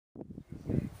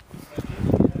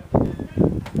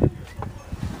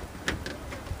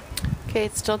Okay,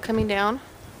 it's still coming down.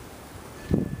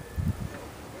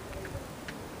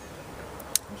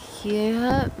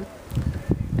 Yeah.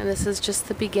 And this is just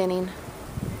the beginning.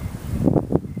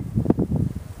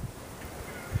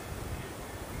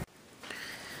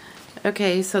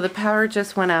 Okay, so the power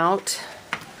just went out.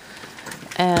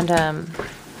 And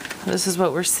this is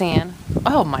what we're seeing.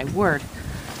 Oh my word.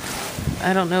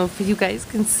 I don't know if you guys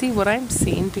can see what I'm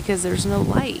seeing because there's no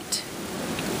light.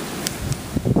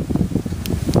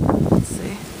 Let's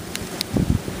see.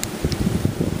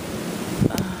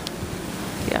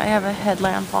 Yeah, I have a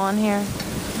headlamp on here.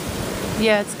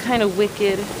 Yeah, it's kind of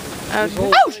wicked.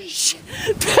 Oh, shit!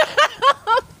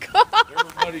 Oh, God!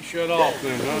 Everybody shut off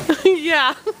then, huh?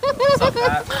 Yeah. What's up,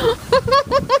 Pat? Well,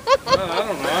 I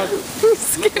don't know.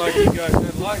 It looked like you guys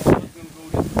had lights. I was going to go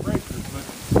hit the breakers,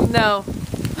 but... No.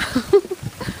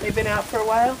 They've been out for a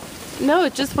while? No,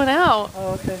 it just went out.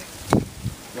 Oh, okay.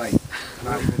 Right.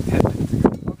 Not even 10 minutes ago.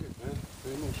 Okay, man.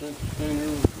 There's no sense in staying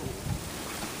here.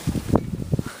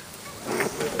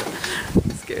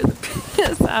 Scared the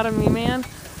piss out of me, man.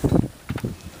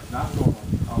 Not normal.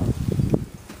 Oh.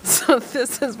 So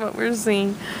this is what we're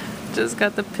seeing. Just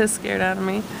got the piss scared out of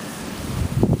me.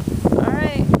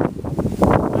 Alright.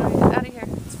 Alright, out of here.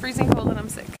 It's freezing cold and I'm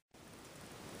sick.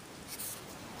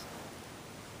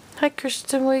 Hi,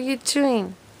 Christian. What are you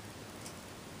doing?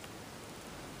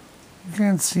 You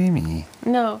can't see me.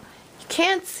 No, you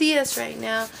can't see us right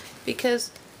now because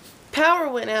power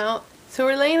went out, so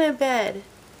we're laying in bed.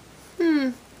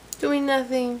 Doing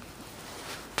nothing.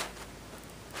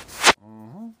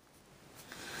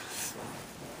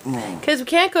 Because we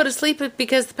can't go to sleep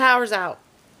because the power's out.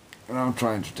 And I'm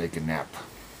trying to take a nap.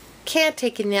 Can't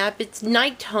take a nap. It's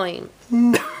nighttime.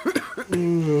 And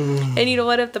you know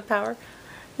what? If the power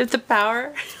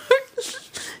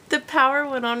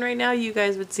went on right now, you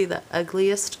guys would see the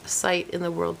ugliest sight in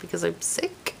the world because I'm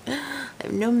sick. I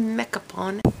have no makeup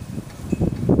on.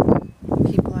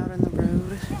 People out on the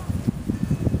road.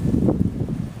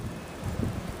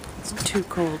 It's too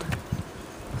cold.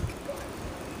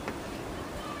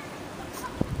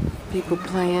 People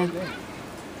playing.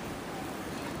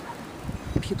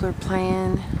 People are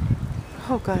playing.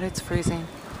 Oh God, it's freezing.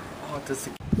 Oh, does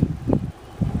it...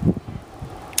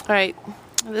 Alright,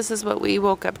 this is what we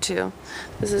woke up to.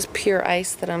 This is pure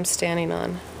ice that I'm standing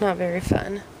on. Not very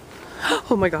fun.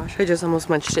 Oh my gosh, I just almost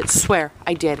munched it. Swear,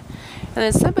 I did. And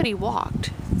then somebody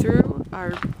walked through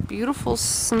our beautiful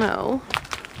snow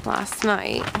last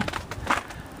night.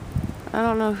 I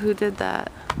don't know who did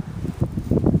that.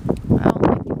 I don't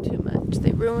like them too much.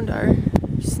 They ruined our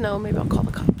snow. Maybe I'll call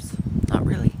the cops. Not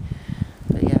really.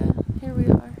 But yeah, here we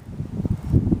are.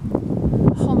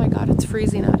 Oh my God, it's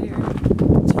freezing out here.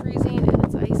 It's freezing and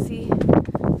it's icy.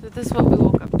 So this is what we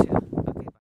woke up to.